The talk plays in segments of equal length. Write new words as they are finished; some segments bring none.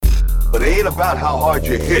But it ain't about how hard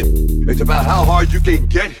you hit. It's about how hard you can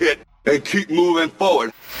get hit and keep moving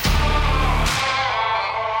forward.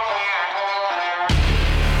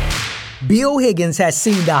 Bill Higgins has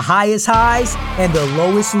seen the highest highs and the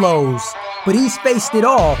lowest lows, but he's faced it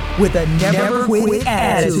all with a never quit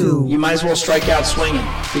attitude. You might as well strike out swinging,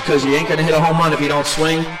 because you ain't going to hit a home run if you don't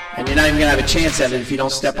swing, and you're not even going to have a chance at it if you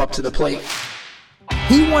don't step up to the plate.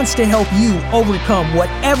 He wants to help you overcome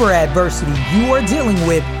whatever adversity you are dealing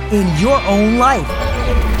with in your own life.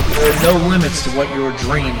 There are no limits to what your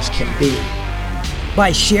dreams can be.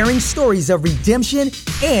 By sharing stories of redemption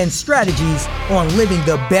and strategies on living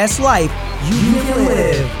the best life you can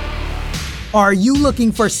live. Are you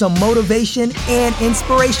looking for some motivation and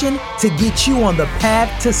inspiration to get you on the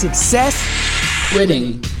path to success?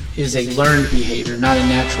 Quitting is a learned behavior, not a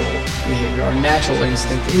natural behavior. Our natural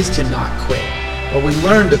instinct is to not quit. But we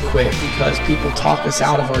learn to quit because people talk us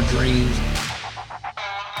out of our dreams.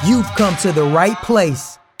 You've come to the right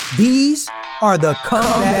place. These are the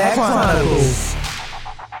Comeback Chronicles.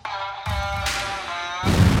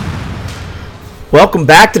 Welcome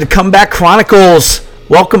back to the Comeback Chronicles.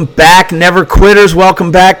 Welcome back, never quitters.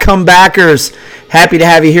 Welcome back, comebackers. Happy to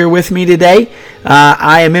have you here with me today.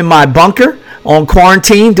 I am in my bunker on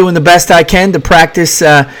quarantine, doing the best I can to practice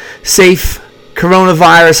safe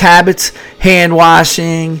coronavirus habits, hand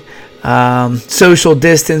washing, social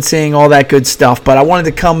distancing, all that good stuff. But I wanted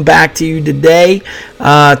to come back to you today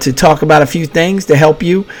to talk about a few things to help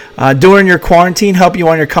you during your quarantine, help you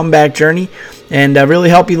on your comeback journey, and really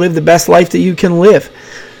help you live the best life that you can live.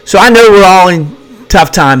 So I know we're all in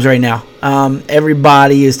tough times right now.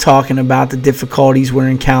 Everybody is talking about the difficulties we're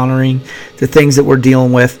encountering, the things that we're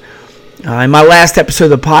dealing with. In my last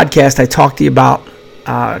episode of the podcast, I talked to you about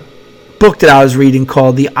a book that I was reading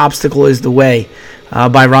called The Obstacle is the Way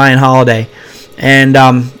by Ryan Holiday. And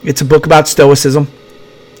it's a book about stoicism.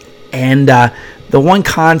 And the one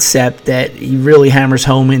concept that he really hammers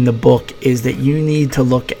home in the book is that you need to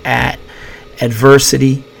look at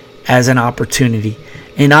adversity as an opportunity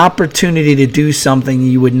to do something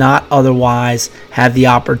you would not otherwise have the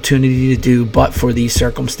opportunity to do but for these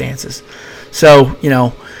circumstances. So,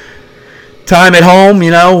 time at home,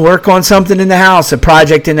 work on something in the house, a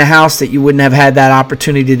project in the house that you wouldn't have had that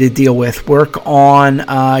opportunity to deal with. Work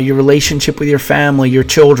on your relationship with your family, your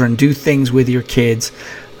children, do things with your kids.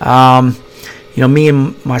 Me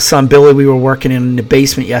and my son Billy, we were working in the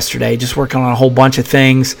basement yesterday, just working on a whole bunch of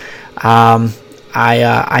things. I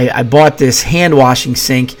bought this hand washing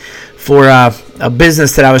sink for a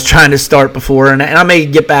business that I was trying to start before, and I may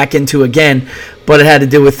get back into again, but it had to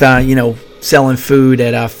do with selling food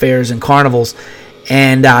at fairs and carnivals,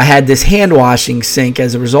 and I had this hand washing sink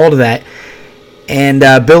as a result of that. And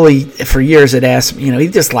Billy, for years, had asked, he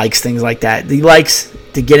just likes things like that. He likes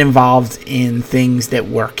to get involved in things that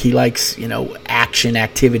work. He likes, action,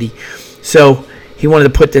 activity. So he wanted to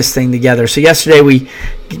put this thing together. So yesterday we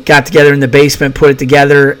got together in the basement, put it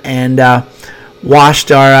together, and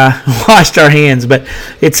washed our hands. But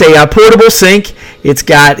it's a portable sink. It's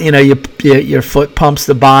got your foot pumps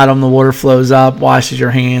the bottom, the water flows up, washes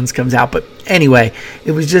your hands, comes out. But anyway,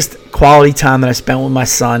 it was just quality time that I spent with my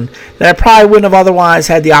son that I probably wouldn't have otherwise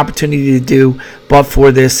had the opportunity to do but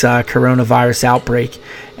for this coronavirus outbreak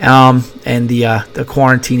and the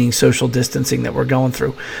quarantining, social distancing that we're going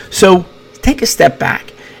through. So take a step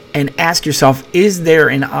back and ask yourself, is there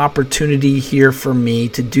an opportunity here for me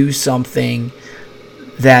to do something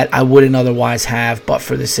that I wouldn't otherwise have but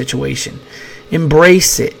for this situation?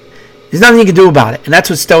 Embrace it. There's nothing you can do about it. And that's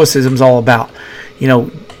what Stoicism is all about.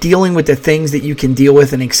 Dealing with the things that you can deal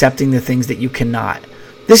with and accepting the things that you cannot.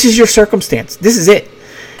 This is your circumstance. This is it.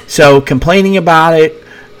 So complaining about it,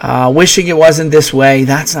 wishing it wasn't this way,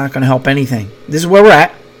 that's not going to help anything. This is where we're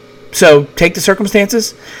at. So take the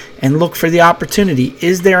circumstances and look for the opportunity.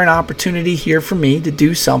 Is there an opportunity here for me to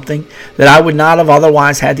do something that I would not have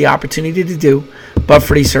otherwise had the opportunity to do but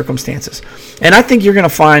for these circumstances? And I think you're going to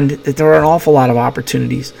find that there are an awful lot of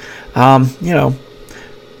opportunities. I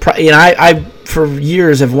for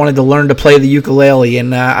years have wanted to learn to play the ukulele,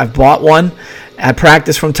 and I've bought one. I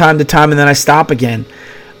practice from time to time, and then I stop again.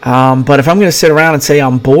 But if I'm going to sit around and say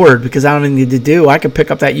I'm bored because I don't have anything to do, I could pick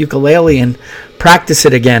up that ukulele and practice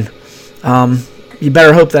it again. You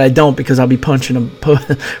better hope that I don't, because I'll be posting a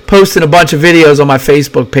bunch of videos on my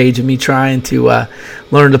Facebook page of me trying to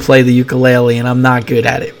learn to play the ukulele, and I'm not good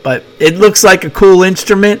at it. But it looks like a cool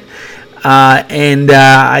instrument, and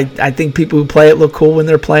I think people who play it look cool when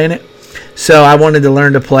they're playing it. So I wanted to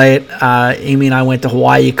learn to play it. Amy and I went to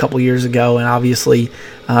Hawaii a couple years ago, and obviously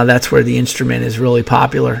that's where the instrument is really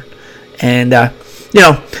popular. And,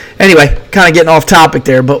 anyway, kind of getting off topic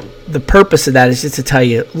there, but the purpose of that is just to tell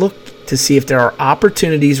you, look to see if there are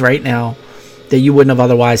opportunities right now that you wouldn't have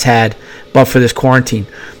otherwise had but for this quarantine.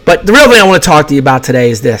 But the real thing I want to talk to you about today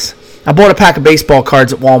is this. I bought a pack of baseball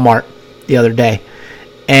cards at Walmart the other day,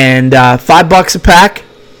 and $5 a pack.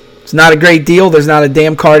 It's not a great deal. There's not a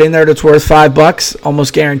damn card in there that's worth $5,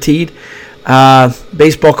 almost guaranteed.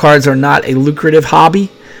 Baseball cards are not a lucrative hobby.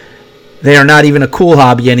 They are not even a cool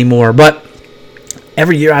hobby anymore. But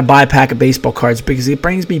every year I buy a pack of baseball cards because it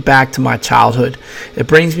brings me back to my childhood. It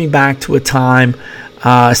brings me back to a time,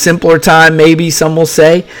 a simpler time maybe some will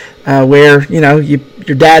say, where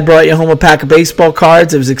your dad brought you home a pack of baseball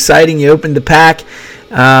cards. It was exciting. You opened the pack.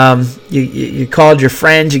 You called your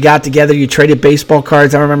friends, you got together, you traded baseball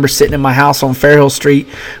cards. I remember sitting in my house on Fairhill Street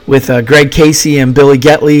with Greg Casey and Billy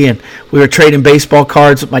Getley, and we were trading baseball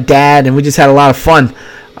cards with my dad, and we just had a lot of fun.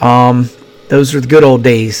 Those were the good old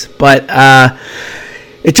days. But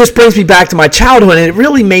it just brings me back to my childhood, and it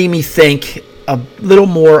really made me think a little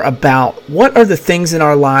more about what are the things in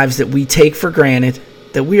our lives that we take for granted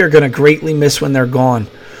that we are going to greatly miss when they're gone.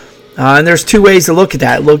 And there's two ways to look at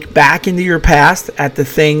that. Look back into your past at the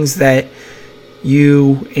things that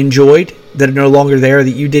you enjoyed that are no longer there,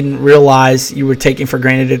 that you didn't realize you were taking for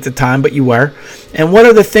granted at the time, but you were. And what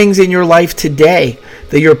are the things in your life today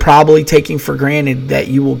that you're probably taking for granted that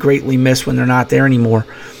you will greatly miss when they're not there anymore?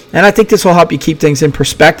 And I think this will help you keep things in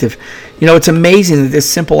perspective. It's amazing that this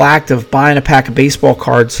simple act of buying a pack of baseball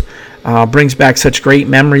cards brings back such great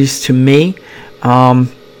memories to me.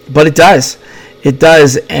 But it does. It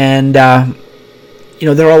does, and there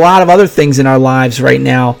are a lot of other things in our lives right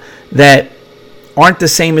now that aren't the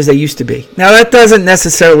same as they used to be. Now, that doesn't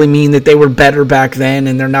necessarily mean that they were better back then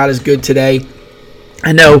and they're not as good today.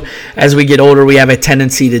 I know as we get older, we have a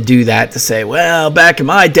tendency to do that, to say, well, back in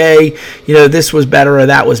my day, this was better or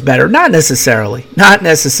that was better. Not necessarily,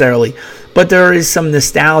 but there is some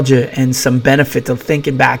nostalgia and some benefit to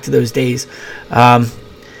thinking back to those days.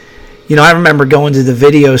 I remember going to the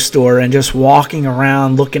video store and just walking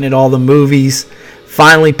around looking at all the movies,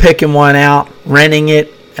 finally picking one out, renting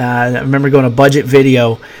it. I remember going to Budget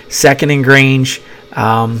Video, 2nd and Grange,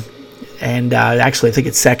 and actually I think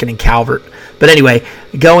it's 2nd and Calvert. But anyway,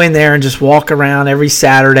 go in there and just walk around every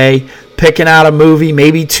Saturday, picking out a movie,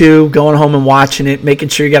 maybe two, going home and watching it, making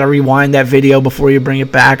sure you got to rewind that video before you bring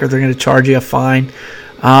it back or they're going to charge you a fine.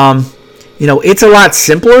 It's a lot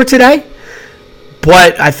simpler today.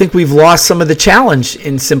 But I think we've lost some of the challenge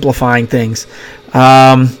in simplifying things.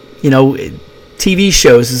 TV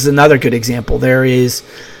shows is another good example. There is,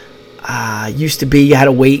 used to be you had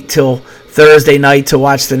to wait till Thursday night to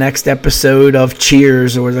watch the next episode of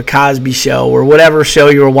Cheers or The Cosby Show or whatever show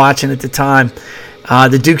you were watching at the time.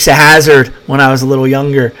 The Dukes of Hazzard when I was a little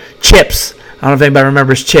younger. Chips. I don't know if anybody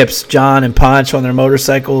remembers Chips. John and Punch on their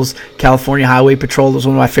motorcycles. California Highway Patrol was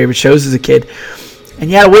one of my favorite shows as a kid. And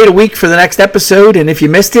you had to wait a week for the next episode, and if you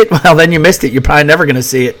missed it, well, then you missed it. You're probably never going to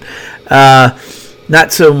see it.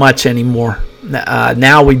 Not so much anymore.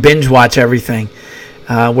 Now we binge watch everything.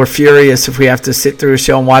 We're furious if we have to sit through a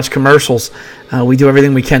show and watch commercials. We do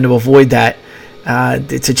everything we can to avoid that.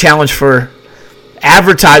 It's a challenge for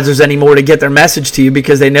advertisers anymore to get their message to you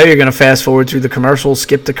because they know you're going to fast forward through the commercials,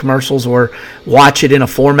 skip the commercials, or watch it in a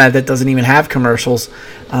format that doesn't even have commercials.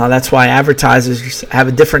 That's why advertisers have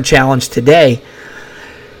a different challenge today.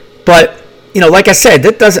 But, like I said,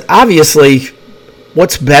 that doesn't, obviously,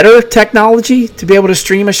 what's better technology? To be able to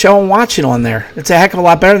stream a show and watch it on there. It's a heck of a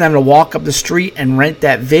lot better than having to walk up the street and rent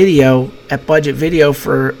that video at Budget Video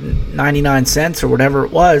for 99 cents or whatever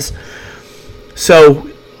it was.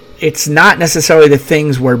 So it's not necessarily that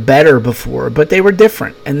things were better before, but they were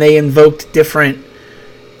different, and they evoked different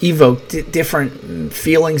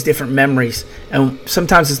feelings, different memories, and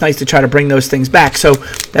sometimes it's nice to try to bring those things back. So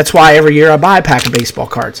that's why every year I buy a pack of baseball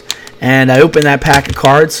cards, and I open that pack of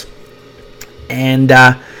cards, and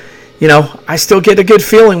I still get a good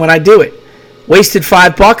feeling when I do it. Wasted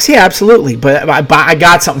 $5? Yeah, absolutely, but I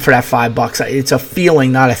got something for that $5. It's a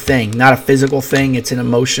feeling, not a thing, not a physical thing. It's an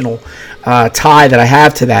emotional tie that I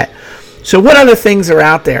have to that. So what other things are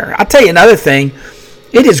out there? I'll tell you another thing.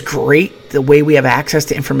 It is great the way we have access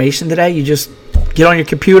to information today. You just get on your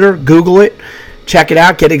computer, Google it, check it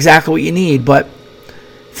out, get exactly what you need. But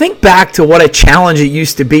think back to what a challenge it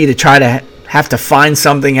used to be to try to have to find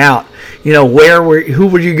something out. Who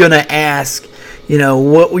were you going to ask?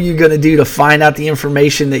 What were you going to do to find out the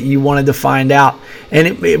information that you wanted to find out?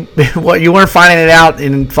 And you weren't finding it out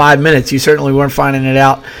in 5 minutes. You certainly weren't finding it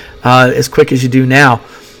out as quick as you do now.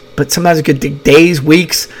 But sometimes it could take days,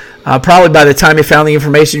 weeks. Probably by the time you found the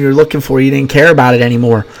information you were looking for, you didn't care about it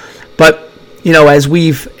anymore. But, as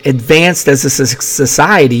we've advanced as a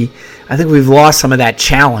society, I think we've lost some of that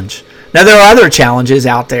challenge. Now, there are other challenges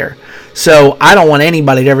out there. So I don't want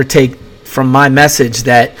anybody to ever take from my message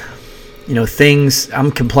that,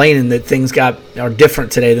 I'm complaining that things are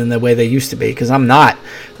different today than the way they used to be, because I'm not.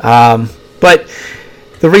 But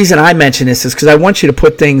the reason I mention this is because I want you to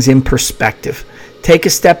put things in perspective. Take a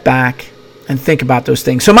step back and think about those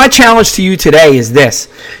things. So my challenge to you today is this.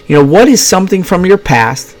 What is something from your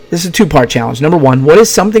past? This is a two-part challenge. Number one, what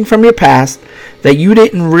is something from your past that you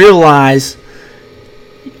didn't realize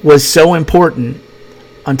was so important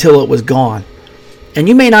until it was gone? And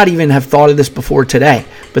you may not even have thought of this before today,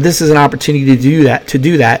 but this is an opportunity to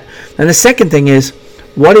do that. And the second thing is,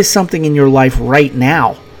 what is something in your life right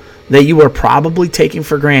now that you are probably taking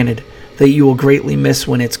for granted that you will greatly miss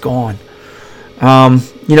when it's gone?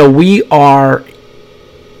 We are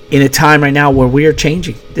in a time right now where we are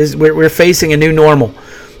changing. We're facing a new normal.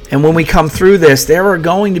 And when we come through this, there are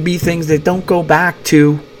going to be things that don't go back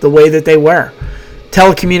to the way that they were.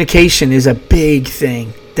 Telecommunication is a big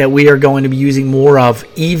thing that we are going to be using more of,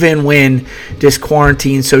 even when this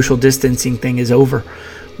quarantine social distancing thing is over.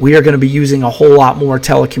 We are going to be using a whole lot more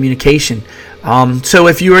telecommunication. So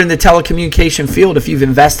if you're in the telecommunication field, if you've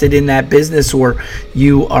invested in that business, or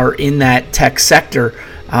you are in that tech sector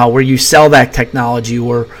where you sell that technology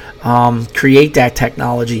or create that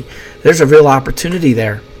technology, there's a real opportunity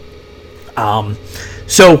there. What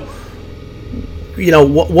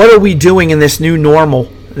are we doing in this new normal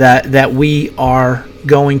that we are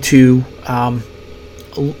going to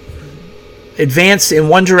advance in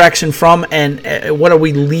one direction from, and what are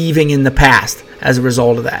we leaving in the past as a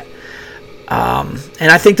result of that?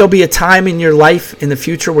 And I think there'll be a time in your life in the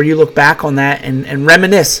future where you look back on that and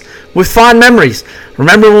reminisce with fond memories.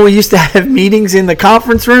 Remember when we used to have meetings in the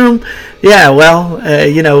conference room? Yeah, well,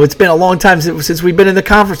 it's been a long time since we've been in the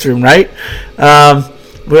conference room, right?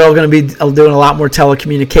 We're all going to be doing a lot more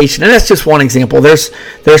telecommunication. And that's just one example. There's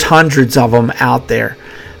hundreds of them out there.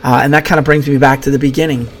 And that kind of brings me back to the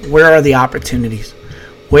beginning. Where are the opportunities?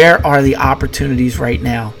 Where are the opportunities right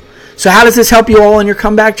now? So how does this help you all in your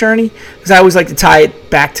comeback journey? Because I always like to tie it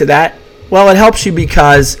back to that. Well, it helps you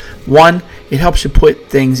because, one, it helps you put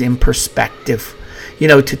things in perspective.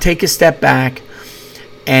 To take a step back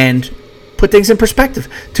and put things in perspective.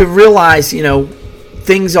 To realize,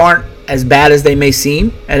 things aren't as bad as they may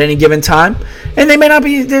seem at any given time. And they may not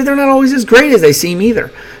be, they're not always as great as they seem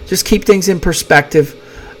either. Just keep things in perspective.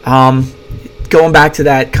 Going back to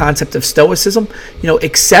that concept of stoicism,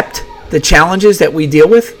 accept the challenges that we deal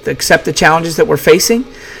with, accept the challenges that we're facing,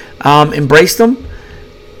 embrace them,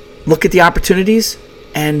 look at the opportunities,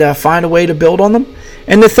 and find a way to build on them.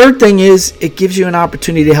 And the third thing is, it gives you an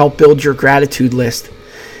opportunity to help build your gratitude list.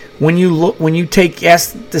 When you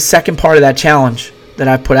ask the second part of that challenge that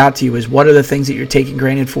I put out to you is, what are the things that you're taking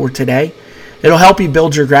granted for today? It'll help you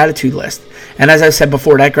build your gratitude list. And as I said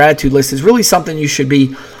before, that gratitude list is really something you should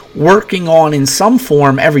be working on in some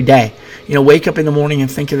form every day. Wake up in the morning and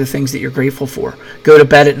think of the things that you're grateful for. Go to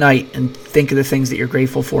bed at night and think of the things that you're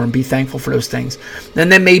grateful for and be thankful for those things. And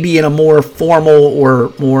then maybe in a more formal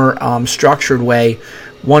or more structured way,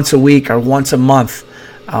 once a week or once a month,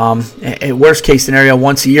 at worst case scenario,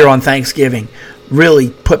 once a year on Thanksgiving, really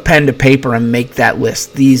put pen to paper and make that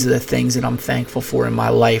list. These are the things that I'm thankful for in my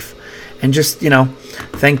life. And just,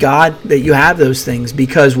 thank God that you have those things,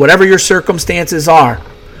 because whatever your circumstances are,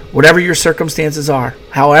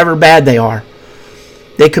 however bad they are,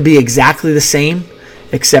 they could be exactly the same,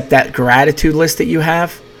 except that gratitude list that you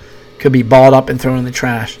have could be balled up and thrown in the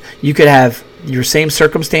trash. You could have your same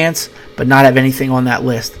circumstance, but not have anything on that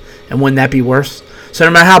list. And wouldn't that be worse? So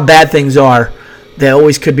no matter how bad things are, they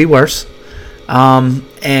always could be worse. And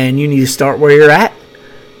you need to start where you're at.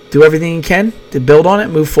 Do everything you can to build on it,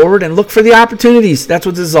 move forward, and look for the opportunities. That's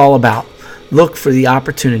what this is all about. Look for the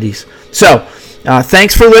opportunities. So,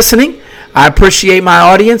 thanks for listening. I appreciate my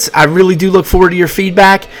audience. I really do look forward to your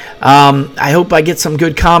feedback. I hope I get some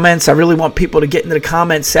good comments. I really want people to get into the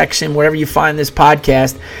comment section wherever you find this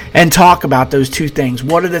podcast and talk about those two things.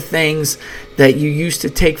 What are the things that you used to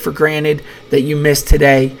take for granted that you miss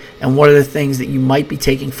today? And what are the things that you might be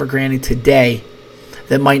taking for granted today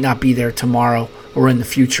that might not be there tomorrow or in the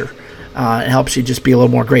future? It helps you just be a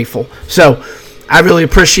little more grateful. So I really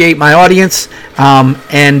appreciate my audience.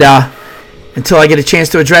 Until I get a chance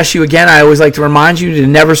to address you again, I always like to remind you to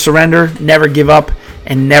never surrender, never give up,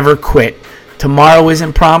 and never quit. Tomorrow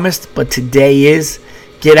isn't promised, but today is.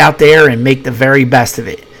 Get out there and make the very best of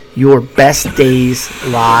it. Your best days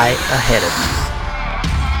lie ahead of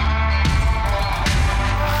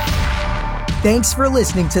you. Thanks for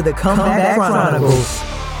listening to the Comeback Chronicles.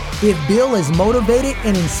 If Bill has motivated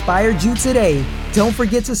and inspired you today, Don't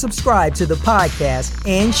forget to subscribe to the podcast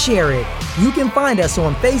and share it. You can find us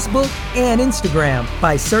on Facebook and Instagram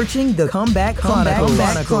by searching the Comeback Chronicles.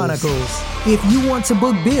 If you want to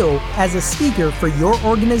book Bill as a speaker for your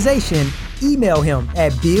organization, email him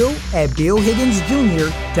at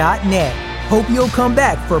bill@billhigginsjr.net. Hope you'll come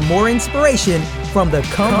back for more inspiration from the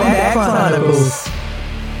Comeback Chronicles.